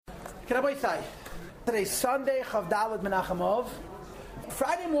Today's Sunday, Chavdalad Menachemov.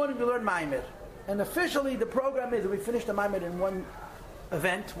 Friday morning we learn Maimed. And officially the program is that we finish the Maimed in one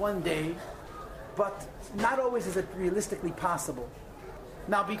event, one day. But not always is it realistically possible.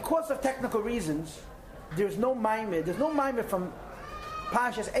 Now, because of technical reasons, there's no Maimed from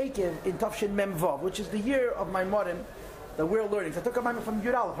Vehaya Eikev in Tafshin Mem Vav, which is the year of Maimorim that we're learning. So I took a Maimed from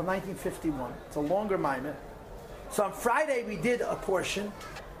Yudal from 1951. It's a longer Maimed. So on Friday we did a portion.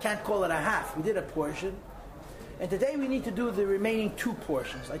 Can't call it a half. We did a portion. And today we need to do the remaining two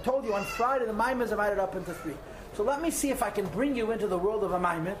portions. I told you on Friday the Maimed is divided up into three. So let me see if I can bring you into the world of a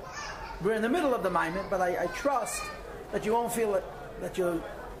Maimed. We're in the middle of the Maimed, but I trust that you won't feel that you're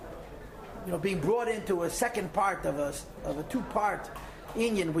being brought into a second part of a two-part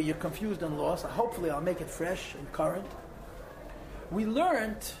inyan where you're confused and lost. Hopefully I'll make it fresh and current. We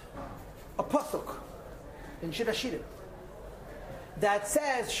learned a pasuk in Shir Hashirim that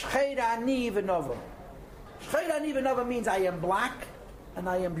says Shcheir Ani V'Nova. Shcheir Ani V'Nova means I am black and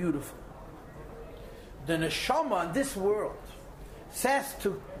I am beautiful. The neshama in this world says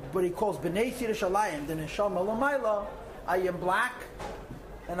to what he calls B'nei Yerushalayim, the neshama l'mayla, I am black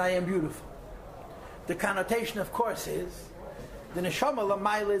and I am beautiful. The connotation, of course, is the neshama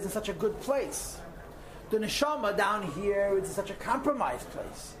l'mayla is in such a good place. The neshama down here is in such a compromised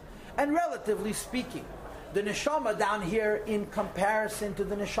place. And relatively speaking, the neshama down here, in comparison to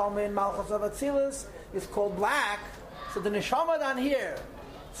the neshama in Malchus of Atzilus, is called black. So the neshama down here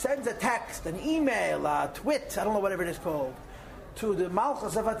sends a text, an email, a twit, I don't know whatever it is called, to the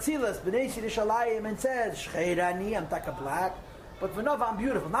Malchus of Atzilus, B'nei Yerushalayim, and says, Shcheir Ani, I'm taka black, but V'nova, I'm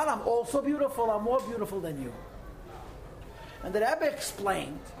beautiful. Not I'm also beautiful, I'm more beautiful than you. And the Rebbe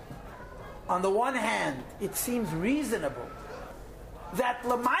explained, on the one hand, it seems reasonable that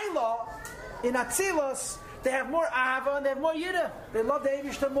L'mayla, in Atzilus, they have more Ahava and they have more Yiddah. They love the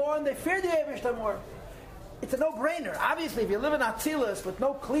Eibishter more and they fear the Eibishter more. It's a no-brainer. Obviously, if you live in Atzilus with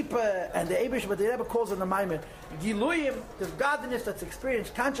no Klippa and the Eibishter, but the Rebbe calls in the Maimed, Giluyim, there's godliness that's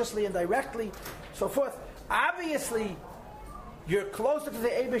experienced consciously and directly, so forth. Obviously, you're closer to the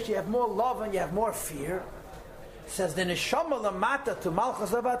Eibishter, you have more love and you have more fear. Says the Neshama Lamata to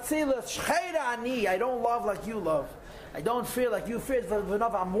Malchus of Atzilus, Shcheir Ani, I don't love like you love. I don't fear like you fear.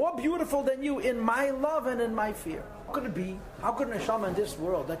 I'm more beautiful than you in my love and in my fear. How could it be? How could a neshama in this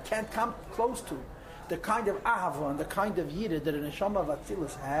world that can't come close to the kind of ahava and the kind of yiddah that a neshama of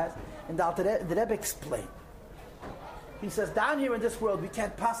Atzilus has? And the Rebbe explained. He says, down here in this world, we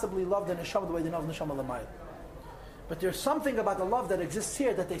can't possibly love the neshama the way they know the neshama l'mayla. But there's something about the love that exists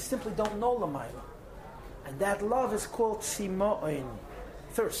here that they simply don't know l'mayla. And that love is called tshimon,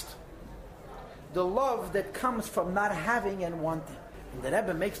 thirst. The love that comes from not having and wanting. And the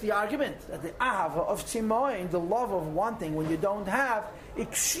Rebbe makes the argument that the ahava of tshimoin, the love of wanting when you don't have,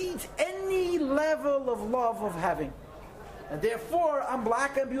 exceeds any level of love of having. And therefore, I'm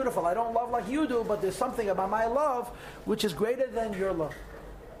black and beautiful. I don't love like you do, but there's something about my love which is greater than your love.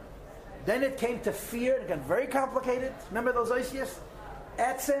 Then it came to fear. It got very complicated. Remember those oisias?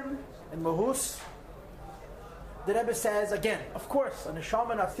 Etzem and mahus. The Rebbe says, again, of course, a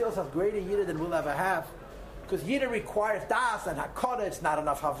neshama Atzilus has greater yiddah than we'll ever have. Because yiddah requires das and hakara, it's not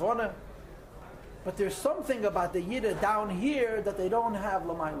enough havona. But there's something about the yiddah down here that they don't have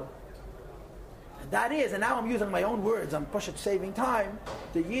l'mayla. And that is, and now I'm using my own words, I'm saving time,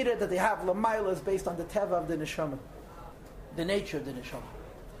 the yiddah that they have l'mayla is based on the teva of the neshama, the nature of the neshama.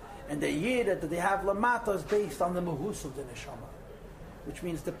 And the yiddah that they have lamata is based on the mahus of the neshama, which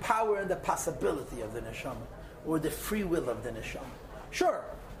means the power and the possibility of the neshama, or the free will of the neshama. Sure,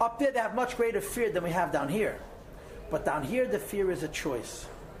 up there they have much greater fear than we have down here. But down here the fear is a choice.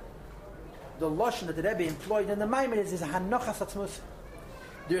 The lashon that the Rebbe employed in the Maimed is hanochas atzmus.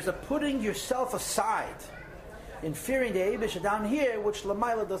 There's a putting yourself aside in fearing the Eibush down here, which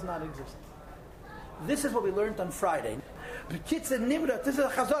Lamayla does not exist. This is what we learned on Friday. This is a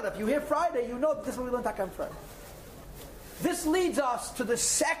chazara. If you hear Friday, you know this is what we learned on Friday. This leads us to the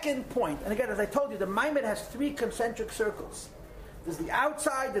second point. And again, as I told you, the Maimed has three concentric circles. There's the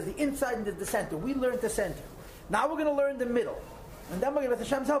outside, there's the inside, and there's the center. We learned the center. Now we're going to learn the middle. And then we're going to, with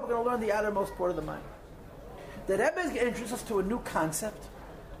Hashem's help, we're going to learn the outermost part of the Maimed. The Rebbe is going to introduce us to a new concept.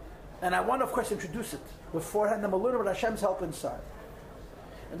 And I want to, of course, introduce it beforehand. Then we'll learn with Hashem's help inside.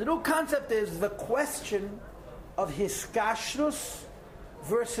 And the new concept is the question of hiskashrus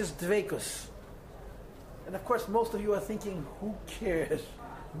versus dveikus. And of course, most of you are thinking, who cares?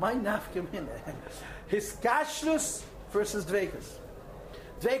 My nafkamina. Hiskashrus versus dveikus.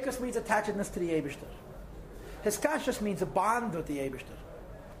 Dveikus means attachedness to the Eibishter. Hiskashrus means a bond with the Eibishter.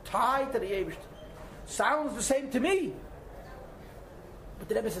 Tied to the Eibishter. Sounds the same to me. But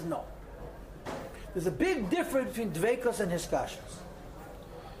the Rebbe says no. There's a big difference between dveikus and hiskashus.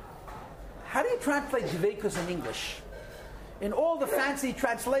 How do you translate dveikus in English? In all the fancy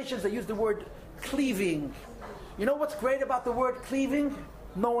translations, they use the word cleaving. You know what's great about the word cleaving?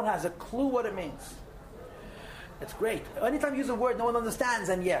 No one has a clue what it means. It's great. Anytime you use a word no one understands,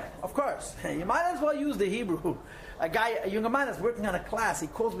 and yeah, of course, you might as well use the Hebrew. A younger man is working on a class. He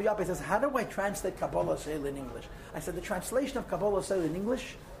calls me up. He says, "How do I translate Kabbalah Seil in English?" I said, "The translation of Kabbalah Seil in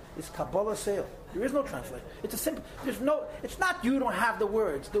English is Kabbalah Seil. There is no translation. It's a simple. It's not you don't have the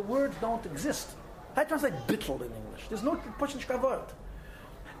words. The words don't exist. I translate bittel in English. There's no pushing shkavod.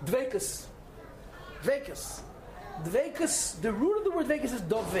 Dveikus. Dveikus, the root of the word dveikus is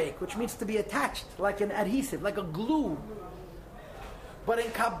dovek, which means to be attached, like an adhesive, like a glue. But in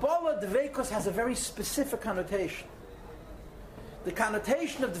Kabbalah, dveikus has a very specific connotation. The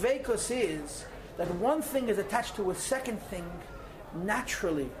connotation of dveikus is that one thing is attached to a second thing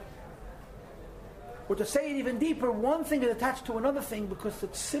naturally. Or to say it even deeper, one thing is attached to another thing because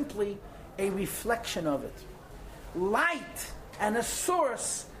it's simply a reflection of it. Light and a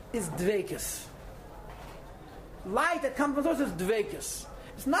source is dveikus. Light that comes from the source is dveikus.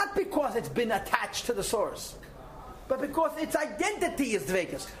 It's not because it's been attached to the source, but because its identity is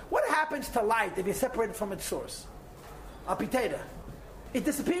dveikus. What happens to light if you separate it from its source? Apiteda. It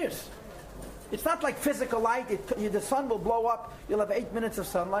disappears. It's not like physical light. The sun will blow up. You'll have 8 minutes of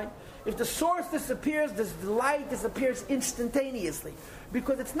sunlight. If the source disappears, the light disappears instantaneously.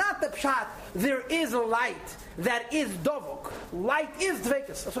 Because it's not the pshat, there is a light that is dovuk. Light is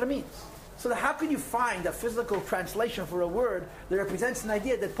dveikus. That's what it means. So how can you find a physical translation for a word that represents an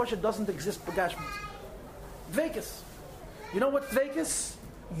idea that Pasha doesn't exist for Gashmis? Dveikus. You know what's dveikus?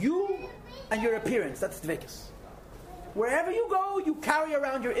 You and your appearance. That's dveikus. Wherever you go, you carry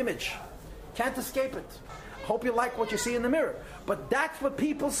around your image. Can't escape it. Hope you like what you see in the mirror. But that's what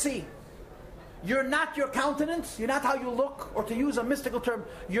people see. You're not your countenance. You're not how you look. Or to use a mystical term,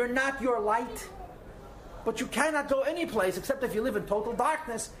 you're not your light. But you cannot go any place except if you live in total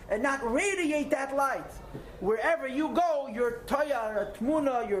darkness and not radiate that light. Wherever you go, your toya, your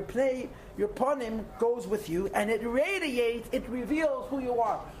tmuna, your pnei, your panim goes with you, and it radiates, it reveals who you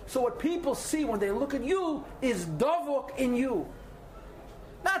are. So what people see when they look at you is davuk in you.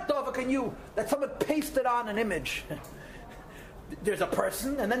 Not davuk in you, that someone pasted on an image. There's a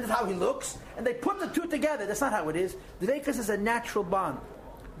person, and then that's how he looks, and they put the two together. That's not how it is. Dveikus is a natural bond.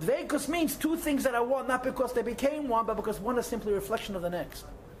 Dveikus means two things that are one, not because they became one, but because one is simply a reflection of the next.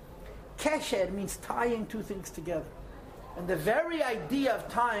 Kesher means tying two things together. And the very idea of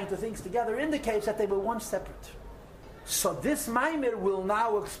tying two things together indicates that they were once separate. So this Maimer will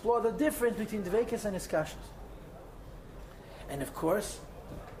now explore the difference between Dveikus and Hiskashus. And of course,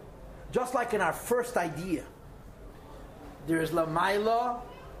 just like in our first idea, there is Lamaila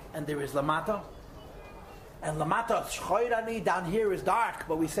and there is Lamata. And Lamata, Shchoirani, down here is dark,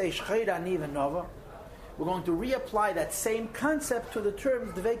 but we say Shchoirani v'nova. We're going to reapply that same concept to the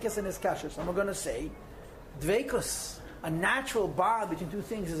terms Dveikus and Hiskashus. And we're going to say, Dveikus, a natural bond between two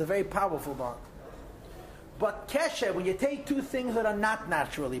things, is a very powerful bond. But Kesher, when you take two things that are not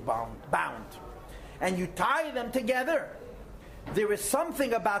naturally bound, and you tie them together, there is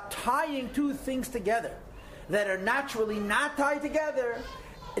something about tying two things together that are naturally not tied together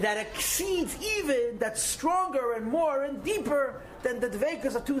that exceeds even, that's stronger and more and deeper than the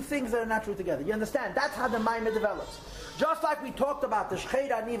dveikus of two things that are naturally together. You understand? That's how the Maimah develops. Just like we talked about the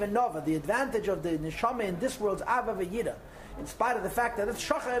Shcheira Niv and Nova, the advantage of the Neshama in this world's Ava V'Yida, in spite of the fact that it's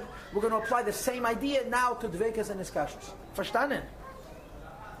Shachar, we're going to apply the same idea now to dveikus and Hiskashus. Verstanden?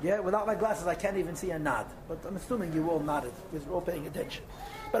 Yeah, without my glasses I can't even see a nod. But I'm assuming you all nodded, because we're all paying attention.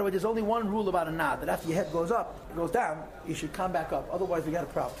 By the way, there's only one rule about a nod, that after your head goes up, it goes down, you should come back up. Otherwise we got a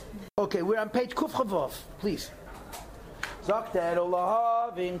problem. Okay, we're on page Kuf Chavov, please.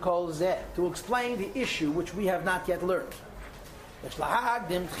 To explain the issue which we have not yet learned.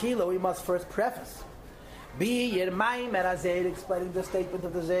 We must first preface. Explaining the statement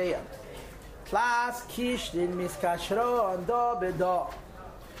of the Zayah.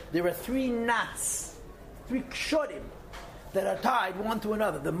 There are three knots, three kshorim, that are tied one to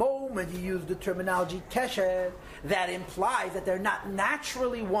another. The moment you use the terminology kesher, that implies that they're not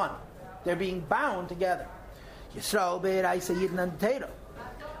naturally one. They're being bound together. Yisrael be'eraisa yidin and teira.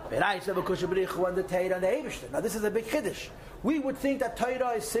 Be'eraisa b'kusha b'richu and the teira and the Eibishter. Now this is a big chiddush. We would think that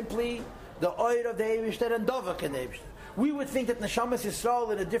teira is simply the oir of the Eibishter and dovak in the Eibishter. We would think that Neshamas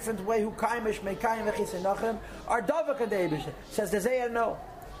Yisrael in a different way, who kaimish, meikayim, v'chisinachem, are dovak in the Eibishter. Says the Zayah, no.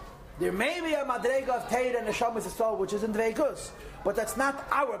 There may be a madrega of Teira and Neshamas Yisrael which is in Dveikus, but that's not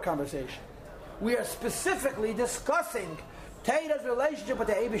our conversation. We are specifically discussing Teira's relationship with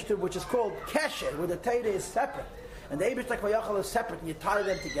the Eibishter, which is called Kesher, where the Teira is separate, and the Eibishter Kvayachal is separate, and you tie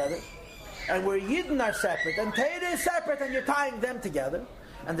them together. And where Yidden are separate, and Teira is separate, and you're tying them together.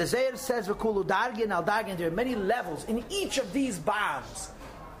 And the Zeir says, V'kulu Dargin al Dargin, there are many levels in each of these bonds.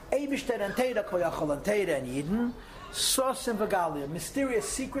 Eibishter and Teira Kvayachal, and Teira and Yidden, Sos and Vagalia, mysterious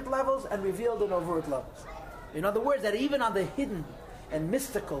secret levels and revealed and overt levels. In other words, that even on the hidden and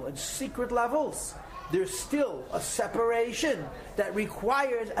mystical and secret levels, there's still a separation that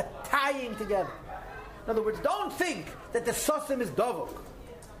requires a tying together. In other words, don't think that the Sosim is Dovok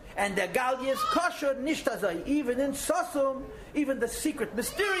and the Galia is Kosher Nishtazai. Even in Sosum, even the secret,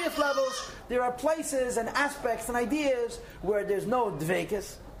 mysterious levels, there are places and aspects and ideas where there's no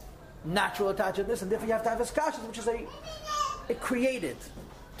Dvekis, natural attachedness, and therefore you have to have Eskashas, which is a created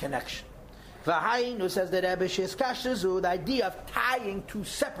connection. V'hainu, says the Rebbe, the idea of tying two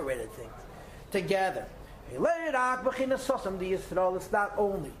separated things together. It's not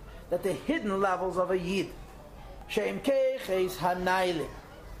only that the hidden levels of a Yid, the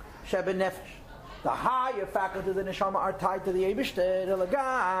higher faculty of the Neshama are tied to the Eibishter,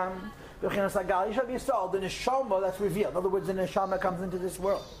 the Neshama that's revealed. In other words, the Neshama comes into this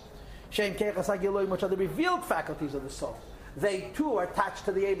world. Which are the revealed faculties of the soul. They too are attached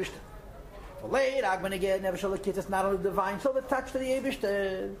to the Eibishter. It's not only divine soul that's attached to the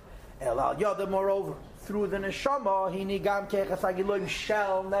Eibishter. Moreover, through the Neshama,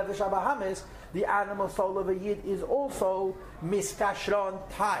 the animal soul of a Yid is also miskashron,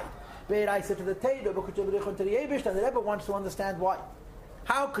 tied. I said to the Teira, to the Eibishter, and the Rebbe wants to understand why.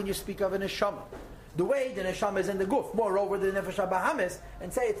 How can you speak of a Neshama the way the Neshama is in the Guf, moreover the Nefesh HaBahamis,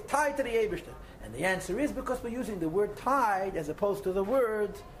 and say it's tied to the Eibishter? And the answer is because we're using the word tied as opposed to the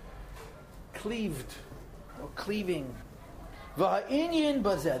word cleaved or cleaving. V'ha'inyin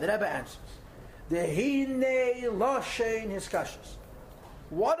bazeh, the Rebbe answers, Dehinei loshein hiskashas.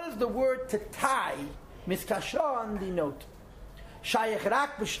 What does the word to tie, miskashon, denote? Shayech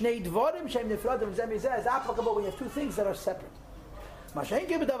rak b'shnei dvorim shem nefradim zemizeh is applicable when you have two things that are separate.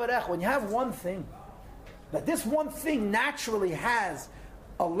 When you have one thing, that this one thing naturally has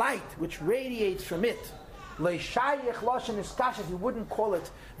a light which radiates from it, you wouldn't call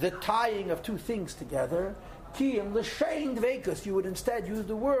it the tying of two things together. You would instead use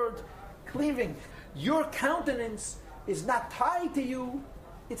the word cleaving. Your countenance is not tied to you,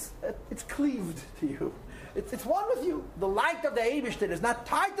 it's cleaved to you. It's one with you. The light of the Eibishter is not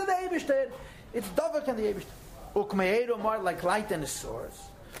tied to the Eibishter, it's Dovak and the Eibishter. Like light in a source.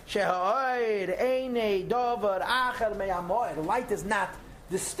 The light is not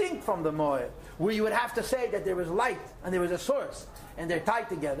distinct from the moed, where you would have to say that there is light and there is a source, and they're tied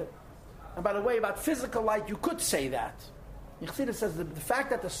together. And by the way, about physical light, you could say that. Chassidus says the fact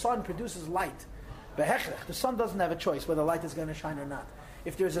that the sun produces light, the sun doesn't have a choice whether light is going to shine or not.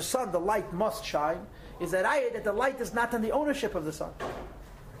 If there's a sun, the light must shine. Is that the light is not in the ownership of the sun.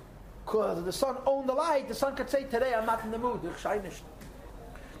 Because the sun owned the light, the sun could say, today I'm not in the mood.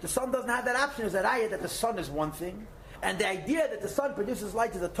 The sun doesn't have that option. Is that the sun is one thing, and the idea that the sun produces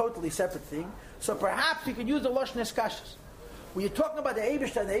light is a totally separate thing. So perhaps you can use the Lashon Eskashus. When you're talking about the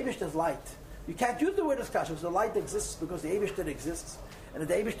Eibishter and the Eibishter's light, you can't use the word Eskashus. The light exists because the Eibishter exists. And if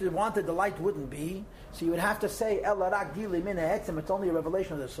the Eibishter wanted, the light wouldn't be. So you would have to say, El Arak Gili Mina Etzem, it's only a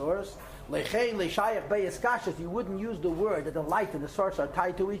revelation of the source. Lechein Leishayach Bei Eskashus, you wouldn't use the word that the light and the source are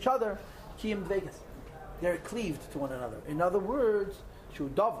tied to each other. Kiyim Dvegas. They're cleaved to one another. In other words, Shu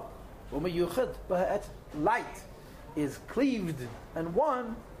Dava, Yuchid, light is cleaved and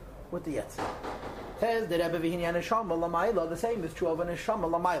one with the Yetzer. Says the Rebbe V'hinyan Neshama L'mayla, the same is true of a Neshama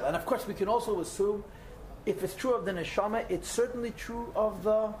L'mayla. And of course we can also assume, if it's true of the Neshama, it's certainly true of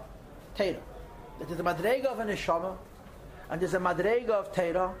the Teira. That there's a Madrega of a Neshama, and there's a Madrega of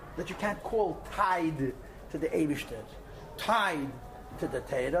Teira that you can't call tied to the Eibishter, tied to the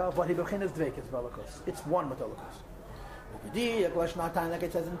Teira, but he bechinas dvekes b'alakus. It's one with alakus. Like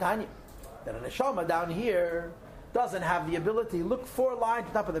it says in Tanya, that a Neshama down here doesn't have the ability. Look 4 lines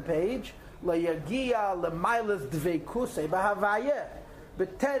at the top of the page.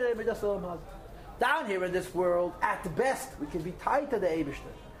 Down here in this world, at best, we can be tied to the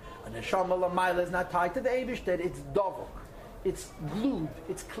Eibishter. And the Neshama L'mayla is not tied to the Eibishter, it's dovok. It's glued,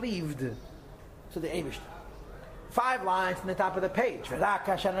 it's cleaved to the Eibishter. 5 lines on the top of the page. So the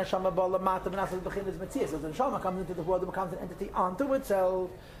Neshama comes into the world and becomes an entity unto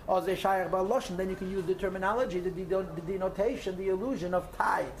itself. Then you can use the terminology, the denotation, the illusion of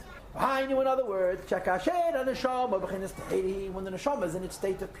tied. In other words, when the Neshama is in its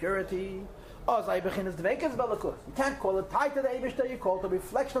state of purity, you can't call it tied to the Eibishter, you call it a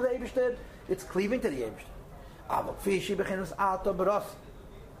reflection of the Eibishter, it's cleaving to the Eibishter. Aber Fischi bechinus Ata Bros,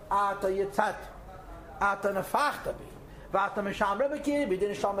 Ata Yitzat, Ata Nefachta Bi, Vata Mesham Rebekir, Bi, the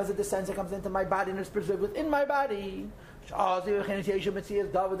Neshama as it descends, it comes into my body and is preserved within my body. Shazi bechinus Yeshu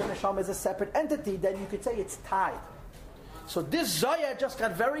Metzias, David, the Neshama is a separate entity, then you could say it's tied. So this Zoya just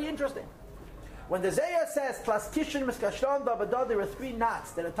got very interesting. When the Zoya says, Tlas Kishin Miskashron Dabadad, there are three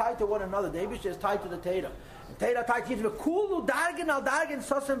knots that are tied to one another. The Eibush is tied to the Teda. And Teda tied to the Kulu Dargin al Dargin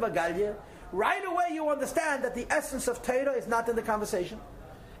Sosim Vagalya. Right away you understand that the essence of Teda is not in the conversation.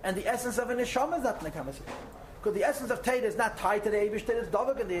 And the essence of a Neshama is not in the conversation. Because the essence of Teda is not tied to the Eibush, it's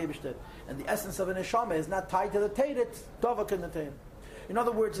Dovak in the Eibush. And the essence of a Neshama is not tied to the Teda, it's Dovak in the Teda. In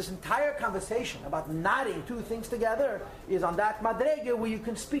other words, this entire conversation about knotting two things together is on that madrege where you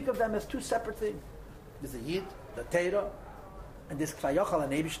can speak of them as two separate things. There's the Yid, the Teda, and this Klayochal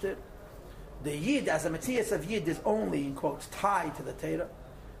and Eibishter. The Yid, as a Metzias of Yid, is only, in quotes, tied to the Teda.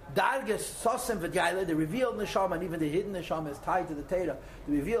 Darges, Sosim, V'Gayla, the revealed Neshama, and even the hidden Neshama is tied to the Teda.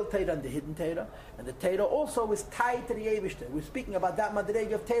 The revealed Teda and the hidden Teda. And the Teda also is tied to the Eibishter. We're speaking about that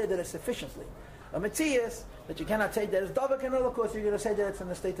madrege of Teda that is sufficiently a Metzias, that you cannot say that it's Dovak and Holocaust, you're going to say that it's in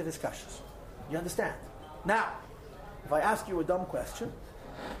the state of Iskashus. You understand? Now, if I ask you a dumb question,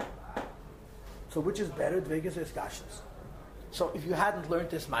 so which is better, Dvekas or Iskashus? So if you hadn't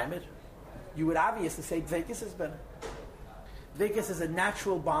learned this Maimed, you would obviously say Dvekas is better. Dvekas is a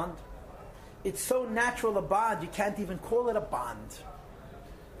natural bond. It's so natural a bond, you can't even call it a bond.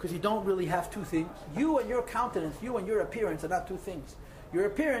 Because you don't really have two things. You and your countenance, you and your appearance are not two things. Your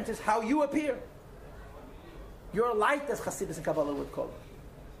appearance is how you appear. Your light, as Hasidus and Kabbalah would call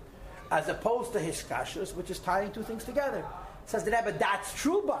it. As opposed to Hishkashus, which is tying two things together. Says the Rebbe, that's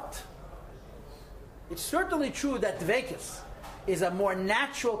true, but it's certainly true that Dvekas is a more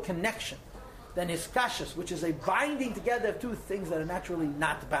natural connection than Hishkashus, which is a binding together of two things that are naturally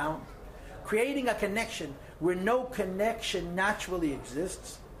not bound. Creating a connection where no connection naturally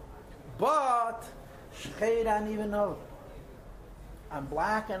exists. But, Shcheiran even know. I'm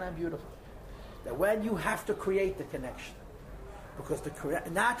black and I'm beautiful. That when you have to create the connection, because the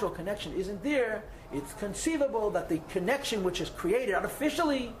natural connection isn't there, it's conceivable that the connection which is created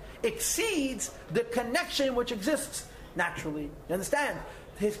artificially exceeds the connection which exists naturally. You understand?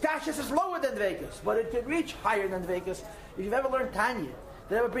 His kashas is lower than Dvekas, but it can reach higher than Dvekas. If you've ever learned Tanya,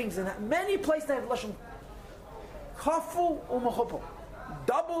 that ever brings in many places that have lashon kafu u'mechuppel,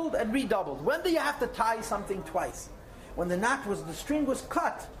 doubled and redoubled. When do you have to tie something twice? When the string was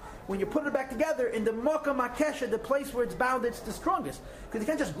cut, when you put it back together, in the Moka Makesha, the place where it's bound, it's the strongest. Because you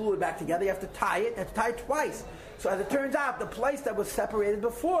can't just glue it back together, you have to tie it, and tie it twice. So as it turns out, the place that was separated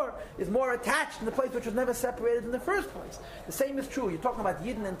before is more attached to the place which was never separated in the first place. The same is true. You're talking about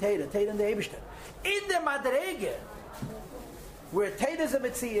Yidden and Teda and the Eibishter. In the Madrege, where Teda is a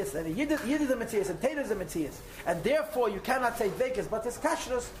Metzias, and Yid is a Metzias, and Teda is a Metzias, and therefore you cannot say Dvekas, but his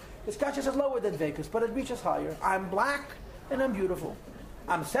kashrus is lower than Dvekas, but it reaches higher. I'm black and I'm beautiful.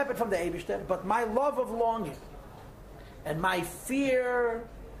 I'm separate from the Eibishter, but my love of longing and my fear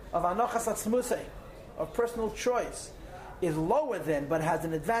of anochas atzmusei, of personal choice, is lower than, but has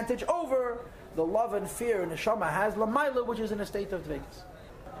an advantage over the love and fear neshama has lamaila, which is in a state of Dvekas.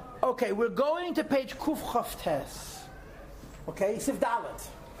 Okay, we're going to page Kuf Chavtes. Okay, Sif Dalet.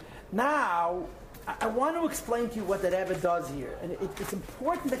 Now, I want to explain to you what the Rebbe does here, and it's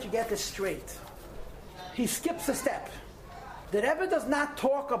important that you get this straight. He skips a step. The Rebbe does not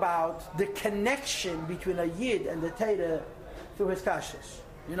talk about the connection between a Yid and the Teda through his kashas.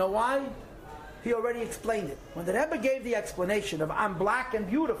 You know why? He already explained it. When the Rebbe gave the explanation of I'm black and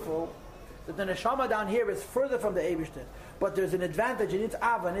beautiful, that the neshama down here is further from the Eibishter, but there's an advantage in its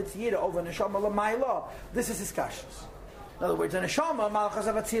Ava and its Yid over neshama l'mayla, this is his kashas. In other words, the neshama, malchus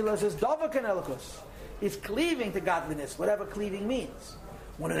avatzilus, is dovak and elikus, is cleaving to godliness, whatever cleaving means.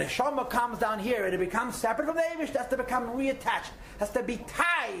 When a neshama comes down here and it becomes separate from the Eibishter, it has to become reattached, has to be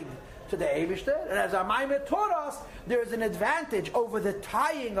tied to the Eibishter. And as our Maimed taught us, there is an advantage over the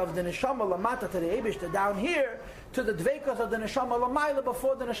tying of the neshama lamata to the Eibishter down here to the dvekas of the neshama lamayla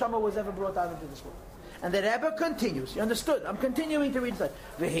before the neshama was ever brought out into this world. And the Rebbe continues. You understood? I'm continuing to read this.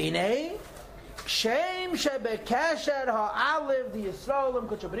 V'hinei Shem shebekesher ha'alev the Yisraelim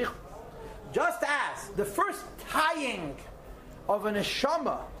kutchabrich. Just as the first tying of a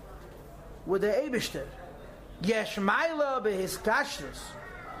neshama with the Eibishter, yesh maila behis kashrus,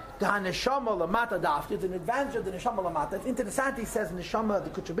 the neshama lamata dafti, it's an advantage of the neshama lamata. It's interessant he says neshama the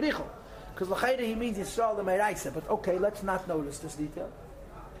kutchabrichel, because l'chayda he means Yisrael the meiraisa. But okay, let's not notice this detail.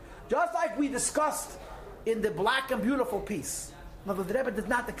 Just like we discussed in the black and beautiful piece, No, the Rebbe does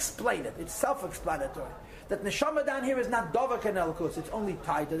not explain it. It's self-explanatory. That neshama down here is not dovak and elkus. It's only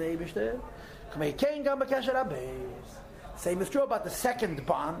tied to the Eibishter. Same is true about the second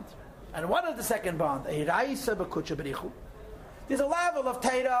bond. And what is the second bond? There's a level of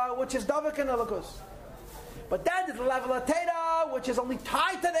Teda which is dovak and elkus. But then there's a level of Teda which is only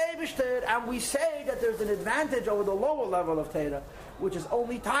tied to the Eibishter, and we say that there's an advantage over the lower level of Teda, which is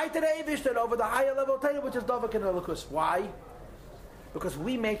only tied to the Eibishter over the higher level of Teda, which is dovak and elkus. Why? Because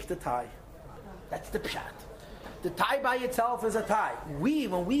we make the tie. That's the pshat. The tie by itself is a tie.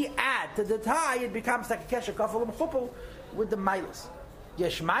 When we add to the tie, it becomes like a kesher kafel and with the milas.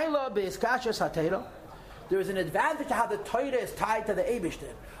 Yesh maila be'iskashas hatera. There is an advantage to how the Torah is tied to the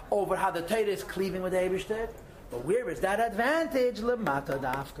Eibishter over how the Torah is cleaving with the Eibishter. But where is that advantage? Lemata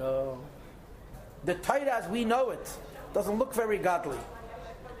dafko. The Torah as we know it doesn't look very godly.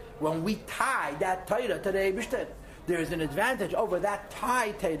 When we tie that Torah to the Eibishter, there is an advantage over that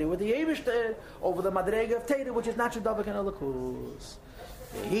tie Torah with the Eibishter over the Madrega of Torah, which is not Shadavik and Alakus.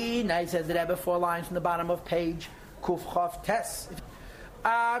 He says the Rebbe 4 lines from the bottom of page Kuf Chav Tes.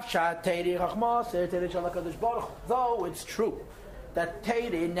 Though it's true that Torah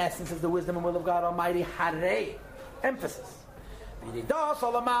in essence is the wisdom and will of God Almighty, Harei, emphasis. The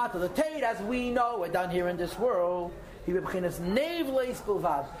Torah as we know it down here in this world, Nevlis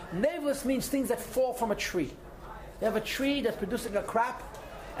means things that fall from a tree. You have a tree that's producing a crop,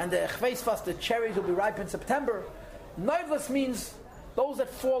 and the chveisfas, the cherries, will be ripe in September. Nevlis means those that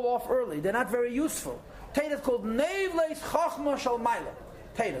fall off early. They're not very useful. Teda is called Nevles Chachma Shal Maila.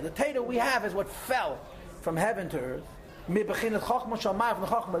 Teda. The Teda we have is what fell from heaven to earth. Mibachinat Chachma Shal Maila, from the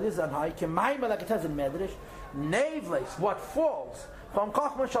Chachma is on high. Kemaima, like it says in Medrash. Nevles, what falls from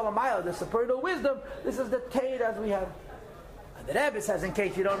Chachma Shal Maila, the superior wisdom. This is the Teda as we have. And the Rebbe says, in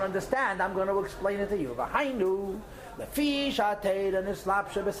case you don't understand, I'm going to explain it to you. V'hainu, lefi sha'teira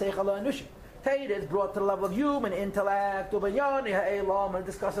nislapsha b'seichel ha'anushim. Teda is brought to the level of human intellect, u'bayani ha'elam, and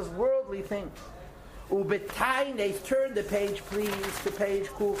discusses worldly things. U'b'tainei, turn the page, please, to page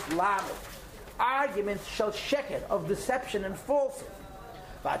Kuf Lamed. Arguments shall sheket of deception and falsehood.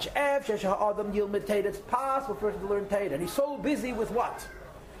 V'ach'ev she'ha'adam yilmid Teda. It's possible for us to learn Teda. And he's so busy with what?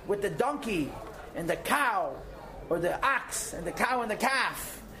 With the donkey and the cow, or the ox, and the cow and the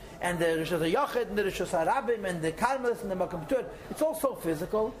calf, and the Rishos HaYochid, and the Rishos HaRabim, and the Karmelis, and the Makam Tur. It's all so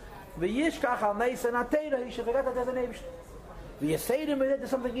physical. V'yishkach al neisa natera, he should forget that there's an Eibush. V'yaseidim, there's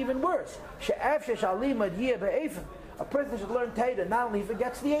something even worse. She'ef she'shalim ad yeh be'efen. A person should learn Teda, not only he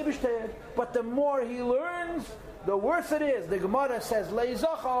forgets the Eibush, but the more he learns, the worse it is. The Gemara says,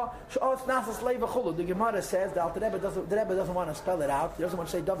 Leizacha, she'os nasas leivachulu. The Gemara says, the Rebbe doesn't want to spell it out. He doesn't want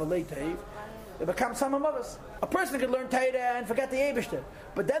to say Dava Leiteiv. It becomes some of us. A person could learn Teda and forget the Eibishter.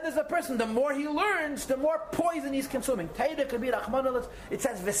 But then there's a person, the more he learns, the more poison he's consuming. Teda could be Rachmanalas. It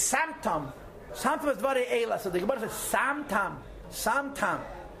says V'samtam. Samtam is Dvarei Eila. So the Gemara says Samtam. Samtam.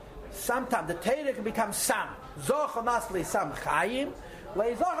 Samtam. The Teda can become Sam. Zocha Nasli Sam Chayim.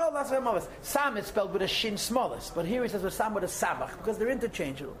 Sam is spelled with a shin smallest, but here he says with Sam with a Samach, because they're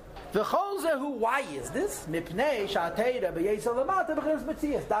interchangeable. Why is this? Down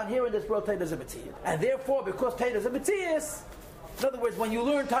here in this world, Teda is a Metzias. And therefore, because Teda is a Metzias, in other words, when you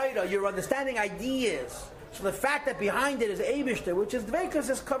learn Teda, you're understanding ideas. So the fact that behind it is Eibishter, which is Dveikus,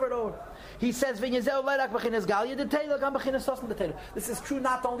 is covered over. He says, this is true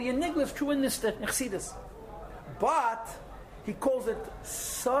not only in Nigla, it's true in Chassidus. But he calls it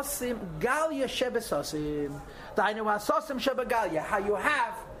Sosim Galia Shebe Sosim. Sosim Shebe Galia, how you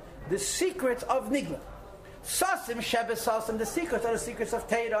have the secrets of Nigla. Sosim Shebe Sosim, the secrets are the secrets of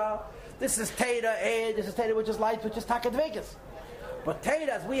Teda. This is Teda, this is Teda which is light, which is Takat Vegas. But Teda,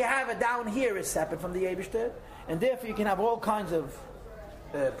 as we have it down here, is separate from the Eibishter, and therefore you can have all kinds of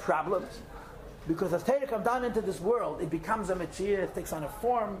problems. Because as Teda comes down into this world, it becomes a Metzir, it takes on a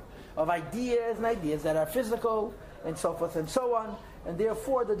form of ideas and ideas that are physical, and so forth and so on, and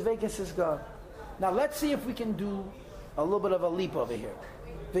therefore the Dveikus is gone. Now let's see if we can do a little bit of a leap over here.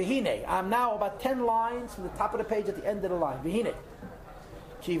 V'hine, I'm now about 10 lines from the top of the page at the end of the line. V'hine.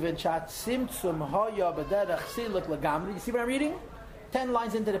 Kivin chat simtsum hoya b'derech siluk lagamri. You see what I'm reading? 10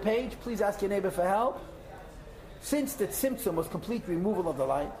 lines into the page. Please ask your neighbor for help. Since the simtsum was complete removal of the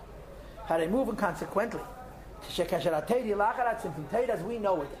light, had a moving consequently. As we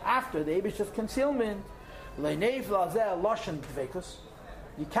know it, after the Eibishter's concealment,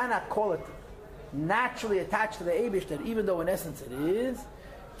 you cannot call it naturally attached to the Eibishter, even though in essence it is.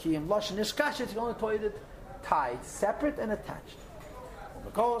 You only told it tied, separate and attached.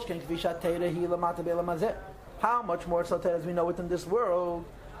 How much more so as we know it in this world?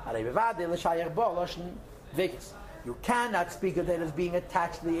 You cannot speak of it as being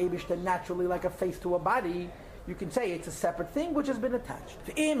attached to the Eibishter naturally like a face to a body. You can say it's a separate thing which has been attached.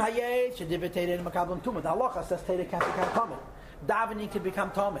 The halacha says Teda can't become Tomei. Davening can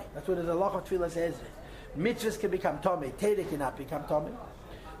become Tomei. That's what the halacha of Tefillah says. Mitzvahs can become Tomei. Teda cannot become Tomei.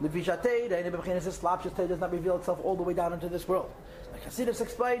 Levisha Teda, and the Slapshus Teda does not reveal itself all the way down into this world. Like Hasidus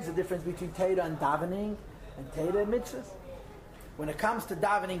explains the difference between Teda and davening and Teda and mitzvahs. When it comes to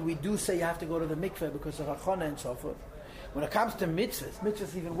davening, we do say you have to go to the mikveh because of hachana and so forth. When it comes to mitzvahs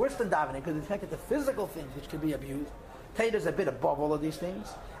is even worse than davening because it's connected to physical things which can be abused. Teda is a bit above all of these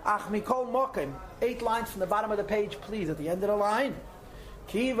things. Ach mikol mokim, 8 lines from the bottom of the page, please, at the end of the line.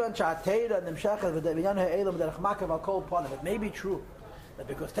 Kivan Teda nimshachet v'devinyan ha'elam derech makav al kol panav. It may be true that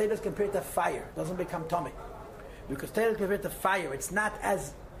because Teda is compared to fire, it doesn't become tummy. Because Teda is compared to fire, it's not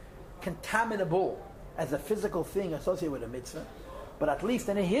as contaminable as a physical thing associated with a mitzvah, but at least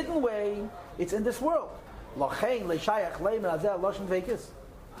in a hidden way, it's in this world. You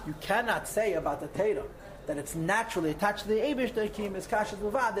cannot say about the Teda that it's naturally attached to the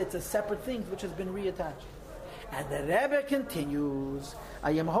Eibishter, it's a separate thing which has been reattached. And the Rebbe continues,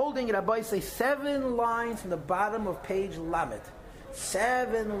 I am holding, Rabbi say, 7 lines from the bottom of page Lamed.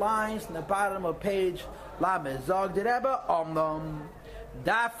 7 lines from the bottom of page Lamed. Zog the Rebbe, Omnom.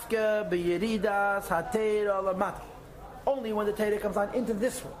 Dafke beyeridas hatera lamata. Only when the Teda comes on into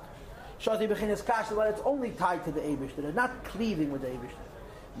this world. Shati bechinas kasha, but it's only tied to the Eibishter. They're not cleaving with the Eibishter.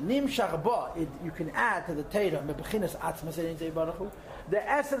 Nimshach ba, you can add to the Teda bechinas atzmas in Baruch Hu, the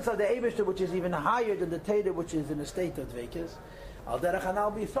essence of the Eibishter, which is even higher than the Teda, which is in a state of dveikus. Al derech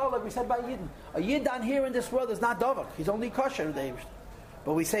hanal b'yisrael, like we said by Yidden. A Yid down here in this world is not dovak. He's only kosher to the Eibishter.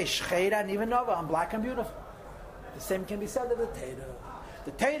 But we say shcheira and even nova, I'm black and beautiful. The same can be said of the Teda.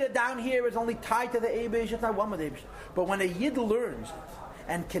 The Teda down here is only tied to the Eibush, it's not one with the Eibush. But when a Yid learns it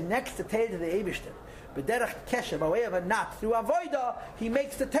and connects the Teda to the Eibush, but derech kesher, by way of a knot, through avoida, he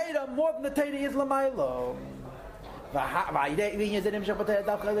makes the Teda more than the Teda is l'maylo.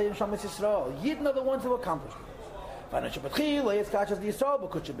 Yidden are the ones who accomplish it.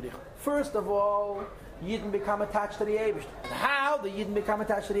 First of all, Yidden become attached to the Eibush. How the Yidden become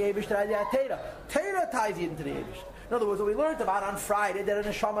attached to the Eibush? Teda. Teda ties Yidden to the Eibush. In other words, what we learned about on Friday, that in a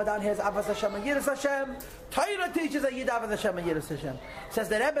Neshama down here is Avas Hashem and Yiras Hashem. Torah teaches that Yid Avas Hashem and Yiras Hashem. It says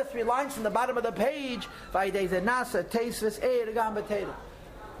the Rebbe 3 lines from the bottom of the page.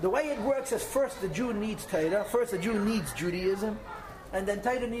 The way it works is first the Jew needs Torah, first the Jew needs Judaism, and then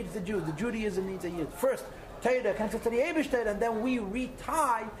Torah needs the Jew. The Judaism needs a Yid. First, Torah connects to the Eibishter, and then we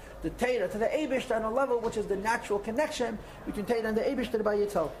retie the Torah to the Eibishter on a level which is the natural connection between Torah and the Eibishter by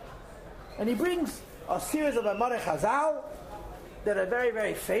itself. And he brings a series of Amarei Chazal that are very,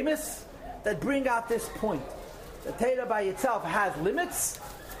 very famous that bring out this point. The Torah by itself has limits,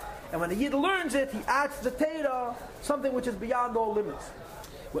 and when a Yid learns it, he adds to the Torah something which is beyond all limits.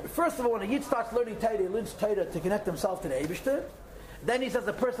 First of all, when a Yid starts learning Torah, he learns Torah to connect himself to the Eibishter. Then he says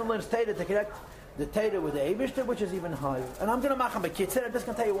the person learns Torah to connect the Torah with the Eibishter, which is even higher. And I'm going to macham b'kitzur. I'm just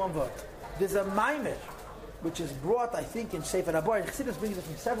going to tell you one word. There's a maimer which is brought, I think, in Sefer Habar. Chassidus brings it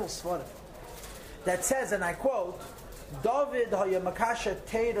from several svarim that says, and I quote, David hayamakasha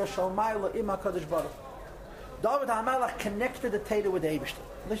Torah shalmayla ima kadosh baruch. David HaMelech connected the Torah with the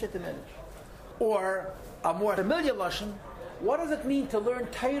Eibishter. Or a more familiar lashon, what does it mean to learn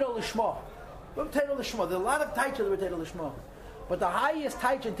Torah Lishma? Learn Torah Lishma. There's a lot of taicha with Torah Lishma. But the highest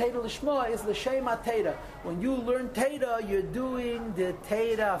taicha in Torah Lishma is L'Shem HaTorah. When you learn Torah, you're doing the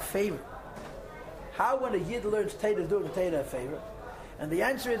Torah a favor. How when a Yid learns Torah is doing the Torah a favor? And the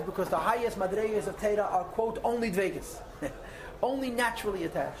answer is because the highest madregas of Torah are, quote, only dveikus. Only naturally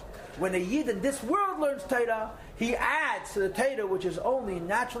attached. When a Yid in this world learns Torah, he adds to the Torah, which is only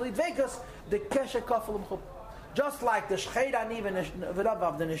naturally dveikus, the kesher kafel umchup. Just like the shcheira niven of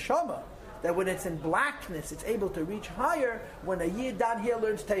the neshama, that when it's in blackness, it's able to reach higher. When a Yid down here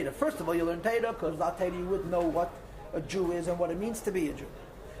learns Torah, first of all, you learn Torah because without Torah you wouldn't know what a Jew is and what it means to be a Jew.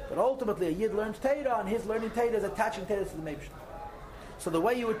 But ultimately, a Yid learns Torah, and his learning Torah is attaching Torah to the Meibshter. So the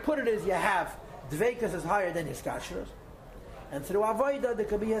way you would put it is, you have dveikus is higher than his kashrus, and through avodah there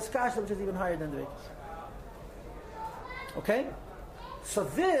could be his kashrus, which is even higher than dveikus. Okay, so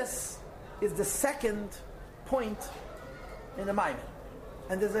this is the second point in the Maimer.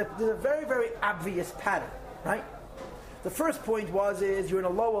 And there's a very, very obvious pattern, right? The first point is you're in a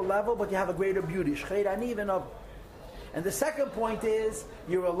lower level, but you have a greater beauty. And the second point is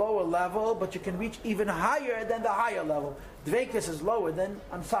you're a lower level, but you can reach even higher than the higher level. Dveikus is lower than,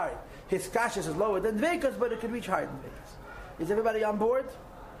 his kashrus is lower than dveikus, but it can reach higher than dveikus. Is everybody on board?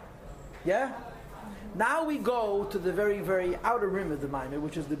 Yeah? Now we go to the very, very outer rim of the Maimer,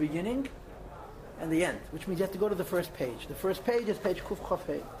 which is the beginning. and the end, which means you have to go to the first page. The first page is page Kuf Chaf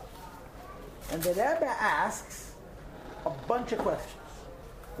Hey. And the Rebbe asks a bunch of questions.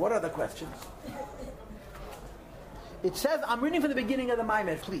 What are the questions? It says, I'm reading from the beginning of the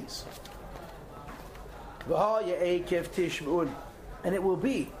Maimer, please. Vehaya Eikev tishma'on. And it will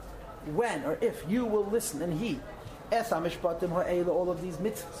be when or if you will listen and heed all of these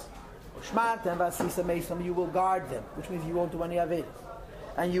mitzvahs. You will guard them, which means you won't do any avedas.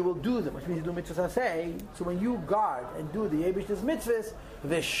 And you will do them, which means you do mitzvahs asay. So when you guard and do the Eibishter's mitzvahs,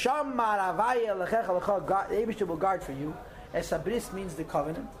 the Eibishter will guard for you. Esabris means the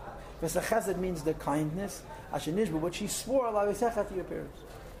covenant. Vesachesed means the kindness. Ashenishba, what she swore to your parents.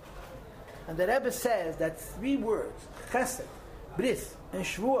 And the Rebbe says that three words, chesed, bris, and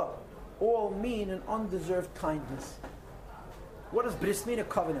shvua, all mean an undeserved kindness. What does bris mean? A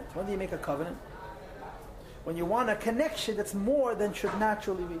covenant. When do you make a covenant? When you want a connection that's more than should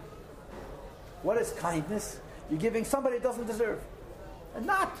naturally be. What is kindness? You're giving somebody who doesn't deserve. And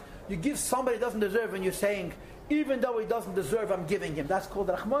not, you give somebody who doesn't deserve and you're saying, even though he doesn't deserve, I'm giving him. That's called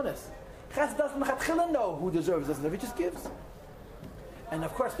rachmanis. Chesed doesn't know who deserves, doesn't deserve, he just gives. And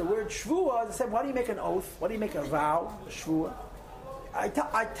of course the word shvua, they said, why do you make an oath? Why do you make a vow, a shvua? I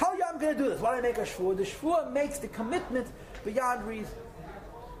tell you I'm going to do this. Why do I make a shvua? The shvua makes the commitment beyond reason.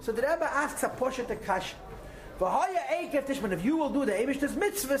 So the Rebbe asks a poshet a kasha. Vehaya Eikev tishma'on. If you will do the Eibishter's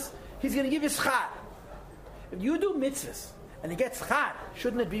mitzvahs, he's going to give you schar. If you do mitzvahs and you get schar,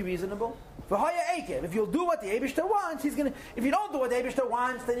 shouldn't it be reasonable? Vehaya Eikev. If you'll do what the Eibishter wants, he's going to. If you don't do what the Eibishter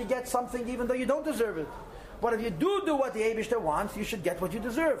wants, then you get something even though you don't deserve it. But if you do what the Eibishter wants, you should get what you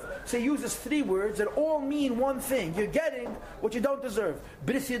deserve. So he uses three words that all mean one thing. You're getting what you don't deserve.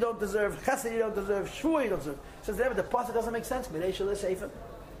 Bris you don't deserve, chesed you don't deserve, shvua you don't deserve. Says the pasuk doesn't make sense.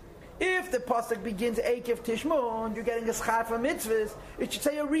 If the pasuk begins Eikev tishma'on, you're getting a schar for mitzvahs, it should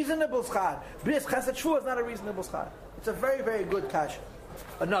say a reasonable schar. Bris, chesed, shvua is not a reasonable schar. It's a very, very good kasha.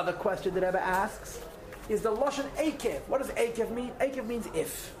 Another question that Rebbe asks is the lashon Eikev. What does Eikev mean? Eikev means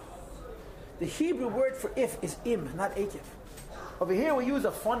if. The Hebrew word for if is im, not Eikev. Over here we use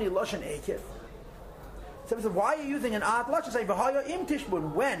a funny lashon Eikev. So why are you using an odd lashon? Say v'haya im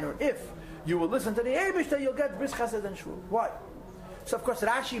tishbun, when or if you will listen to the Eibishter, you'll get bris chesed and shvua. Why? So of course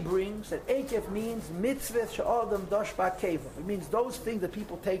Rashi brings that Eikev means mitzvah she'adam dosh ba'keva. It means those things that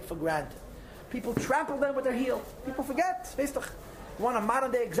people take for granted. People trample them with their heel. People forget. You want a modern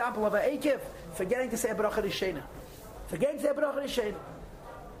day example of an Eikev? Forgetting to say a bracha rishena. Forgetting to say a bracha rishena.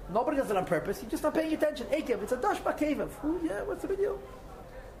 Nobody does it on purpose. You're just not paying attention. Eikev, it's a dosh ba'keva. Yeah, what's the big deal?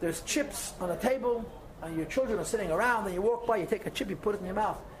 There's chips on a table, and your children are sitting around, and you walk by, you take a chip, you put it in your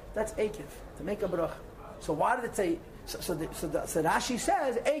mouth. That's Eikev, to make a bracha. So why did it say? So Rashi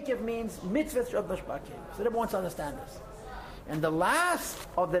says Eikev means mitzvah of dosh ba'keva. So everyone wants to understand this. And the last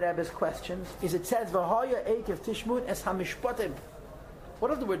of the Rebbe's questions is it says Vehaya Eikev tishma'on es hamishpatim. What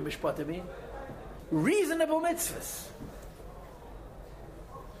does the word mishpatim mean? Reasonable mitzvahs.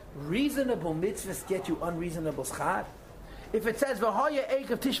 Reasonable mitzvahs get you unreasonable schar. If it says Vehaya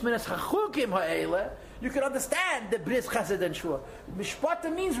Eikev tishma'on es chachukim ha'ele, you can understand the bris chesed and shvua.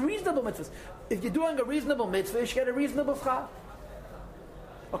 Mishpatim means reasonable mitzvahs. If you're doing a reasonable mitzvah, you should get a reasonable schar.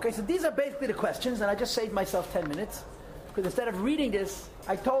 Okay, so these are basically the questions, and I just saved myself 10 minutes because instead of reading this,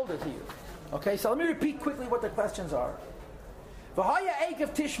 I told it to you. Okay, so let me repeat quickly what the questions are. Vehaya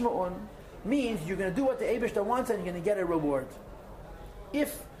Eikev tishma'on means you're going to do what the Eibishter wants and you're going to get a reward.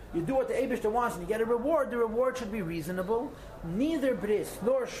 If you do what the Eibishter wants and you get a reward, the reward should be reasonable. Neither bris,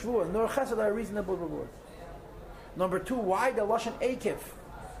 nor shvua, nor chesed are a reasonable reward. Number two, why the lashon Eikev?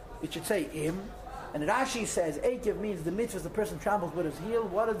 It should say im. And Rashi says Eikev means the mitzvah the person tramples with his heel.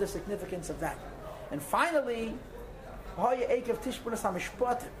 What is the significance of that? And finally, Vehaya Eikev tishma'on es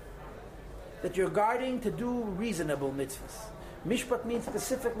hamishpatim, that you're guarding to do reasonable mitzvahs. Mishpat means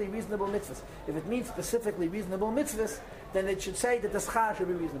specifically reasonable mitzvahs. If it means specifically reasonable mitzvahs, then it should say that the schar should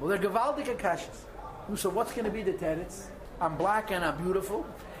be reasonable. They're gewaldige kashas. So what's going to be the teretz? I'm black and I'm beautiful,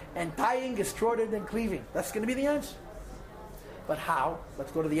 and tying is shorter than cleaving. That's going to be the answer. But how?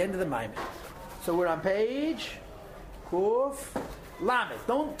 Let's go to the end of the Maimer. So we're on page Kuf Lamed.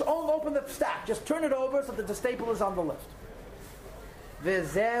 Don't open the stack. Just turn it over so that the staple is on the left.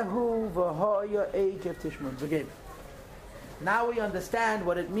 Vezehu Vehaya Eikev tishma'on. Begin. Now we understand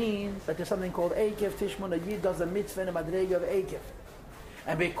what it means that there's something called Eikev tishma'on. A Yid does a mitzvah in a madrega of Eikev.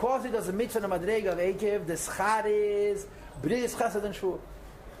 And because he does a mitzvah in a madrega of Eikev, the schar is bris, chesed, and shvua.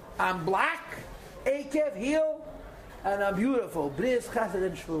 I'm black, Eikev, heel, and I'm beautiful, bris, chesed,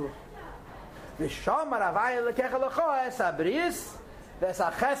 and shvua. V'shamar avaya lekecha lecha es ha-bris, v'es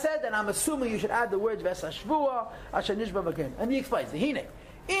ha-chesed, and I'm assuming you should add the words v'es ha-shvua, asher nishba b'kem. And he explains, Hine,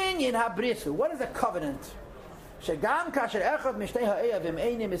 Inyan habrisu. What is a covenant? Shegam kasher echad mishtei ha'eyavim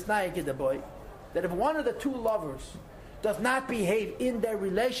einim isnayik idaboy. That if one of the two lovers does not behave in their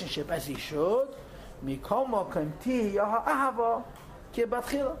relationship as he should, mikomo kamti ahava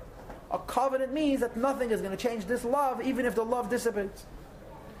kibatchila. A covenant means that nothing is going to change this love, even if the love dissipates.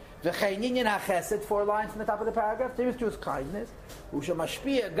 V'chein inyan ha'chesed, 4 lines in the top of the paragraph. There is to his kindness.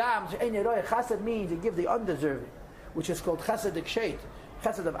 U'shemashpia gam she'en yeroi. Chesed means you give the undeserving, which is called chesed d'ksheit.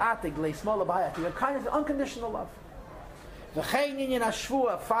 Chesed of atik lei smola b'hayat. Your kindness is unconditional love. V'chein inyan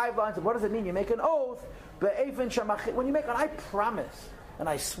ha'shvua, 5 lines. What does it mean? You make an oath. When you make an I promise and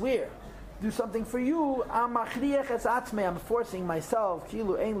I swear do something for you, I'm forcing myself,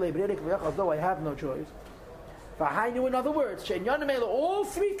 although I have no choice. In other words, all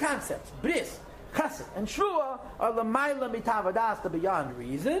 3 concepts, bris, chesed, and shvua, are l'mayla mitavadas, the beyond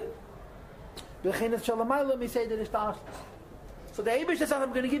reason. So the Eibush says, I'm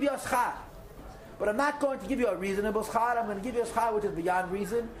going to give you a schar, but I'm not going to give you a reasonable schar. I'm going to give you a schar which is beyond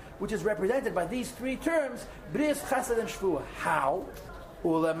reason, which is represented by these 3 terms, bris, chesed, and shvua. How?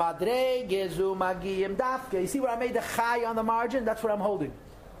 You see where I made the chai on the margin? That's what I'm holding.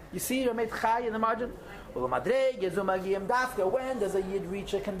 You see I made chai in the margin? When does a yid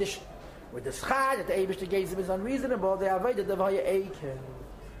reach a condition where the schar that the Eibishter gave him is unreasonable? They avoided the Vehaya Eikev.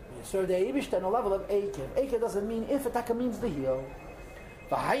 You serve the Eibishter on a level of Eikev. Eikev doesn't mean if, it means the heel.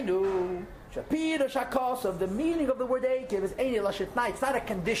 V'hainu shapir shakos of the meaning of the word Eikev is ein lashetnai. It's not a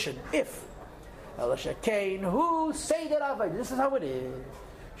condition. If. Who say that avoid? This is how it is.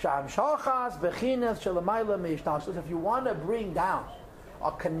 If you want to bring down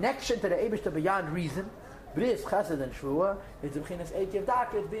a connection to the Eibishter beyond reason, bris, chesed, and shvua, it's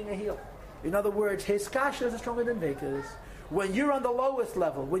being a heel. In other words, his kasha is stronger than Vekas. When you're on the lowest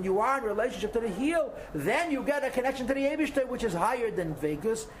level, when you are in relationship to the heel, then you get a connection to the Eibishter which is higher than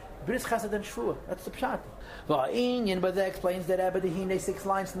Vekas. Bris, chesed, and shvua. That's the pshat. But that explains that Abba Dehine 6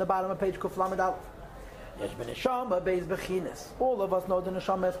 lines in the bottom of page Kuf Lamed Aleph. All of us know the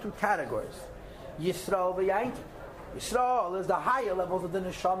neshama has 2 categories. Yisrael v'Yankiv. Yisrael is the higher levels of the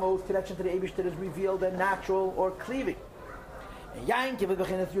neshama whose connection to the Eibishter is revealed and natural or cleaving. And Yankiv is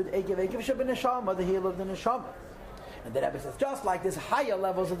b'chinas Yud Eikev. Eikev sheb neshama, the heel of the neshama. And the Rebbe says, just like there's higher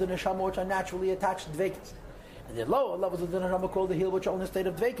levels of the neshama which are naturally attached to dveikus, and the lower levels of the neshama called the heel which are in the state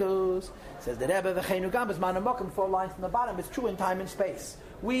of dveikus, says the Rebbe, v'cheinu gam b'zman ha'mokim, 4 lines from the bottom. It's true in time and space.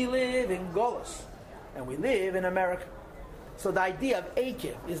 We live in Golus, and we live in America. So the idea of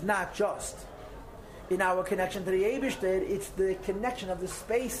Eikev is not just in our connection to the Eibishter, it's the connection of the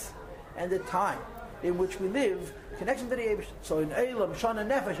space and the time in which we live, connection to the Eibishter. So in Eilam, Shana,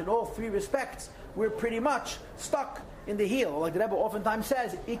 Nefesh, in all 3 respects, we're pretty much stuck in the heel. Like the Rebbe oftentimes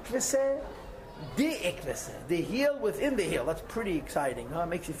says, Ikvese, the Ikvese, the heel within the heel. That's pretty exciting. Huh? It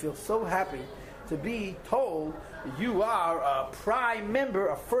makes you feel so happy to be told you are a prime member,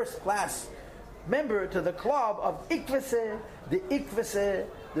 a first-class member to the club of Ikvese, the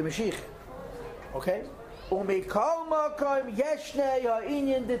Mashiach. Okay?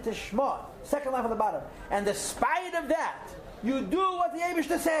 Second line from the bottom. And despite of that, you do what the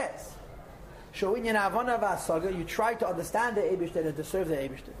Eibishter says. You try to understand the Eibishter and to serve the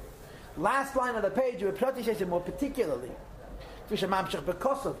Eibishter. Last line of the page, Prati says it more particularly.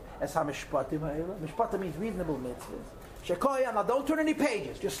 Mishpata means reasonable mitzvahs. Now don't turn any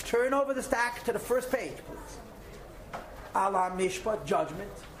pages. Just turn over the stack to the first page, please. Allah mishpat,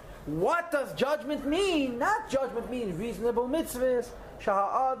 judgment. What does judgment mean? Not judgment means reasonable mitzvahs.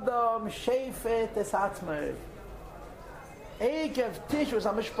 Shaha'adam shefet es hatzmai. Eikev tishus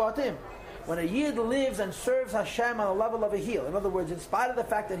ha-mishpatim. When a yid lives and serves Hashem on the level of a heel. In other words, in spite of the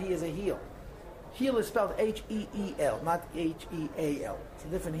fact that he is a heel. Heel is spelled H-E-E-L, not H-E-A-L. It's a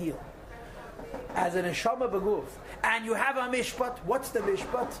different heel. As an neshama beguf. And you have a mishpat. What's the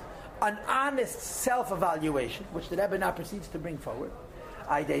mishpat? An honest self-evaluation, which the Rebbe now proceeds to bring forward.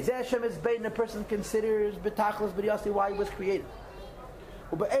 A person considers why he was created.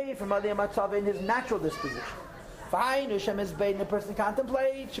 From in his natural disposition. A person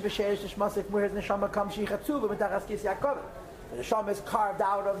contemplates where his neshama comes. The neshama is carved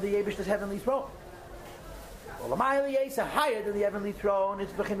out of the Eibishter's heavenly throne. Higher than the heavenly throne.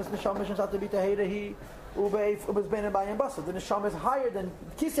 It's bechinas neshama shensat b'ta heirehi ubezbein b'ayim basa. The neshama is higher than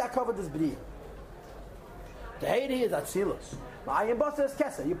Kis Yaakov is b'riyah. The heirehi is atzilus. B'ayim basa is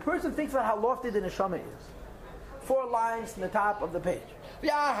kesa. Your person thinks about how lofty the neshama is. 4 lines from the top of the page.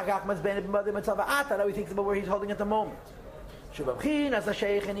 Now he thinks about where he's holding at the moment. He's stuck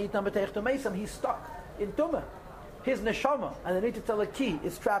in tumah. His neshama, and the need to tell a key,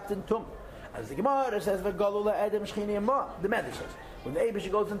 is trapped in tumah. As the Gemara says, the Medrash says, When the Eibush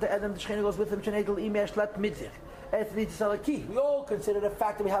goes into Edom, the Shechina goes with him. We all consider the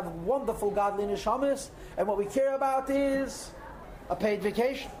fact that we have wonderful godly neshamas, and what we care about is a paid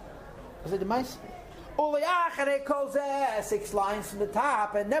vacation. Is it the mice? 6 lines from the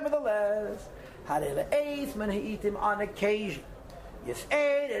top, and nevertheless, on occasion. Yes,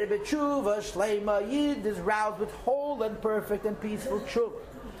 Yid is roused with whole and perfect and peaceful tshuva.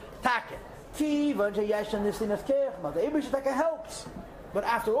 Take. The Eibush helps. But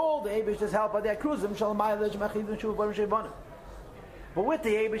after all, the Eibush's help by their cruzim shall mileage machivim tshuva shebonim. But with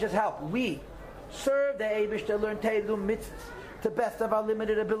the Eibush's help, we serve the Eibush to learn Teilu mitzvahs to the best of our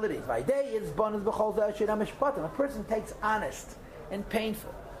limited abilities. A person takes honest and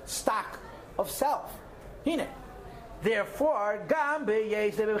painful stock of self. Therefore,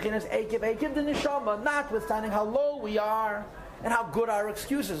 notwithstanding how low we are and how good our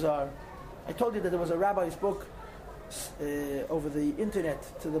excuses are. I told you that there was a rabbi who spoke over the internet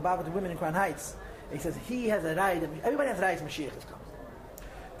to the Bavot women in Crown Heights. He says he has a right. Everybody has a right. Mashiach is coming.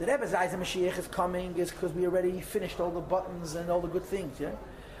 The Rebbe's right. Mashiach is coming is because we already finished all the buttons and all the good things. Yeah.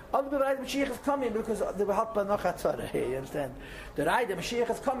 Other people right. Mashiach is coming because they were helped by Nachatzara. You understand? The right. Mashiach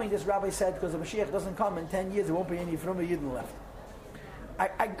is coming. This rabbi said because the Mashiach doesn't come in 10 years, there won't be any from a Yidden left.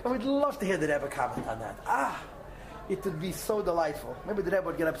 I would love to hear the Rebbe comment on that. It would be so delightful. Maybe the Rebbe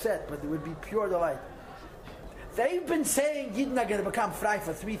would get upset, but it would be pure delight. They've been saying Yidden are going to become frei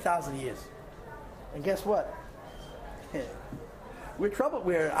for 3,000 years. And guess what? We're troubled.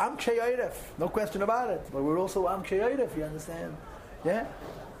 We're Am Kshei, no question about it. But we're also Am Kshei, you understand? Yeah?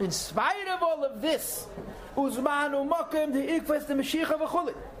 In spite of all of this, Uzmanu Mokim, the Ikves, the Mashiach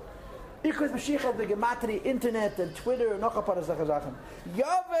v'chuli. Ikves Mashiach, the Gematri, internet, and Twitter, and Nochapar Zachazachem.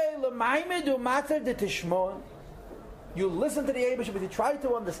 Yaveh l'maimed u'mater de Tishmon. You listen to the Eibush, but you try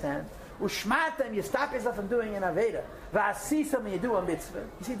to understand. Ushmatem, you stop yourself from doing an Aveda. V'asisam, you do a mitzvah.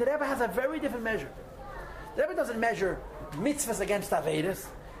 You see, the Rebbe has a very different measure. The Rebbe doesn't measure mitzvahs against Avedas.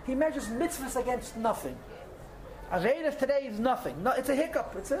 He measures mitzvahs against nothing. Avedas today is nothing. No, it's a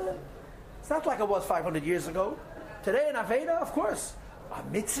hiccup. It's not like it was 500 years ago. Today in Aveda, of course, a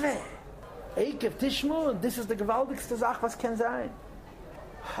mitzvah. Eikev Tishma'un, this is the gewaltigste Sach, was can sein.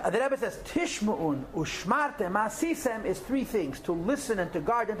 The Rebbe says, Tishma'un u'shmarte ma'asisem is 3 things: to listen and to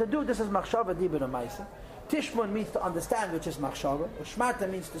guard and to do. This is machshava dibur u'maisa. Tishma'un means to understand, which is machshava. U'shmarte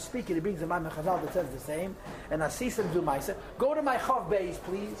means to speak it. He brings a Maimon Chazal that says the same. And asisem do maisa. Go to my chav beis,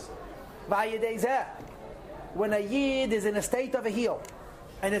 please. Vayidei. When a yid is in a state of a heel,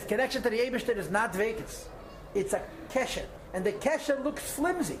 and his connection to the Eibishter is not vacant, it's a kesher, and the kesher looks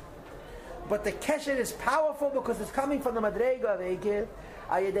flimsy, but the kesher is powerful because it's coming from the madrega of Eikev.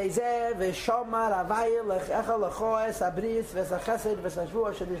 The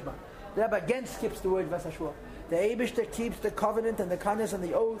Rebbe again skips the word Vesashua. The Eibishter keeps the covenant and the kindness and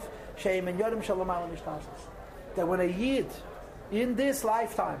the oath. That when a yid in this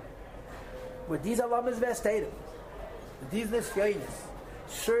lifetime, with these alamas vestated, these nisyonis,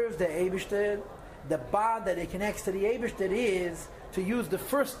 serves the Eibishter, the bond that it connects to the Eibishter is to use the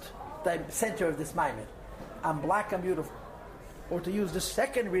first center of this maimed. I'm black, I'm beautiful. Or to use the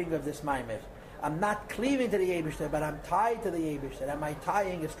second ring of this maimed. I'm not cleaving to the Eibishter, but I'm tied to the Eibishter, and my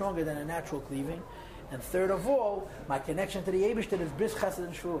tying is stronger than a natural cleaving. And third of all, my connection to the Eibishter is bris chesed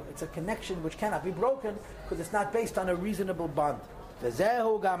and shvur. It's a connection which cannot be broken because it's not based on a reasonable bond. The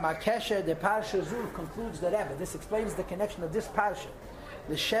Parsha Zur concludes the Rebbe. This explains the connection of this Parsha,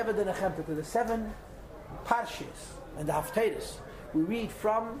 the Sheva de Nechemta, to the 7 Parshas and the Haftarahs. We read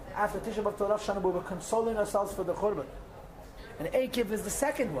from after Tisha B'Av Torah Shana, we were consoling ourselves for the Churban. And Eikev is the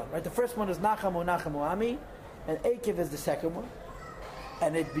second one, right? The first one is Nachamu Nachamu Ami, and Eikev is the second one.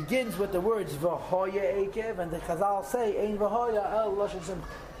 And it begins with the words Vehaya Eikev, and the Chazal say Ein Vehaya El Lashon Simcha.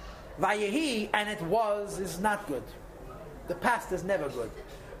 Vayehi, and it was, is not good. The past is never good.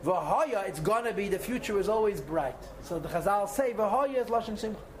 Vehaya, it's gonna be, the future is always bright. So the Chazal say Vehaya is Lashon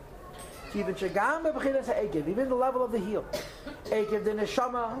Simcha. Even the level of the heel. Eikev the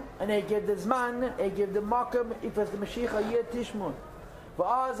neshama, and Eikev the zman, and Eikev the makam, it was the Mashiach yid tishmun.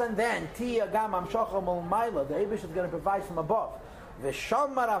 And then, the Eibush is going to provide from above. And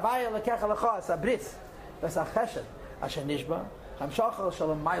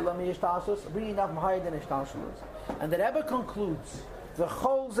the Rebbe concludes, this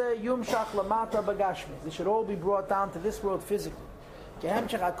should all be brought down to this world physically.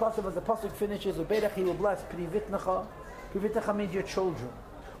 As the pasuk finishes, he will bless Privitnacha. Privitnacha means your children.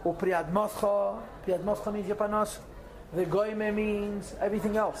 Priyad Moscha means your panos. Vegoyme means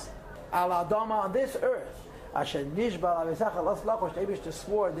everything else. Al Adama, on this earth, Asher Nishbal Avisachal Aslachosh, the Eibishter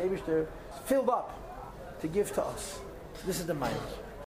swore, the Eibishter filled up to give to us. This is the mind.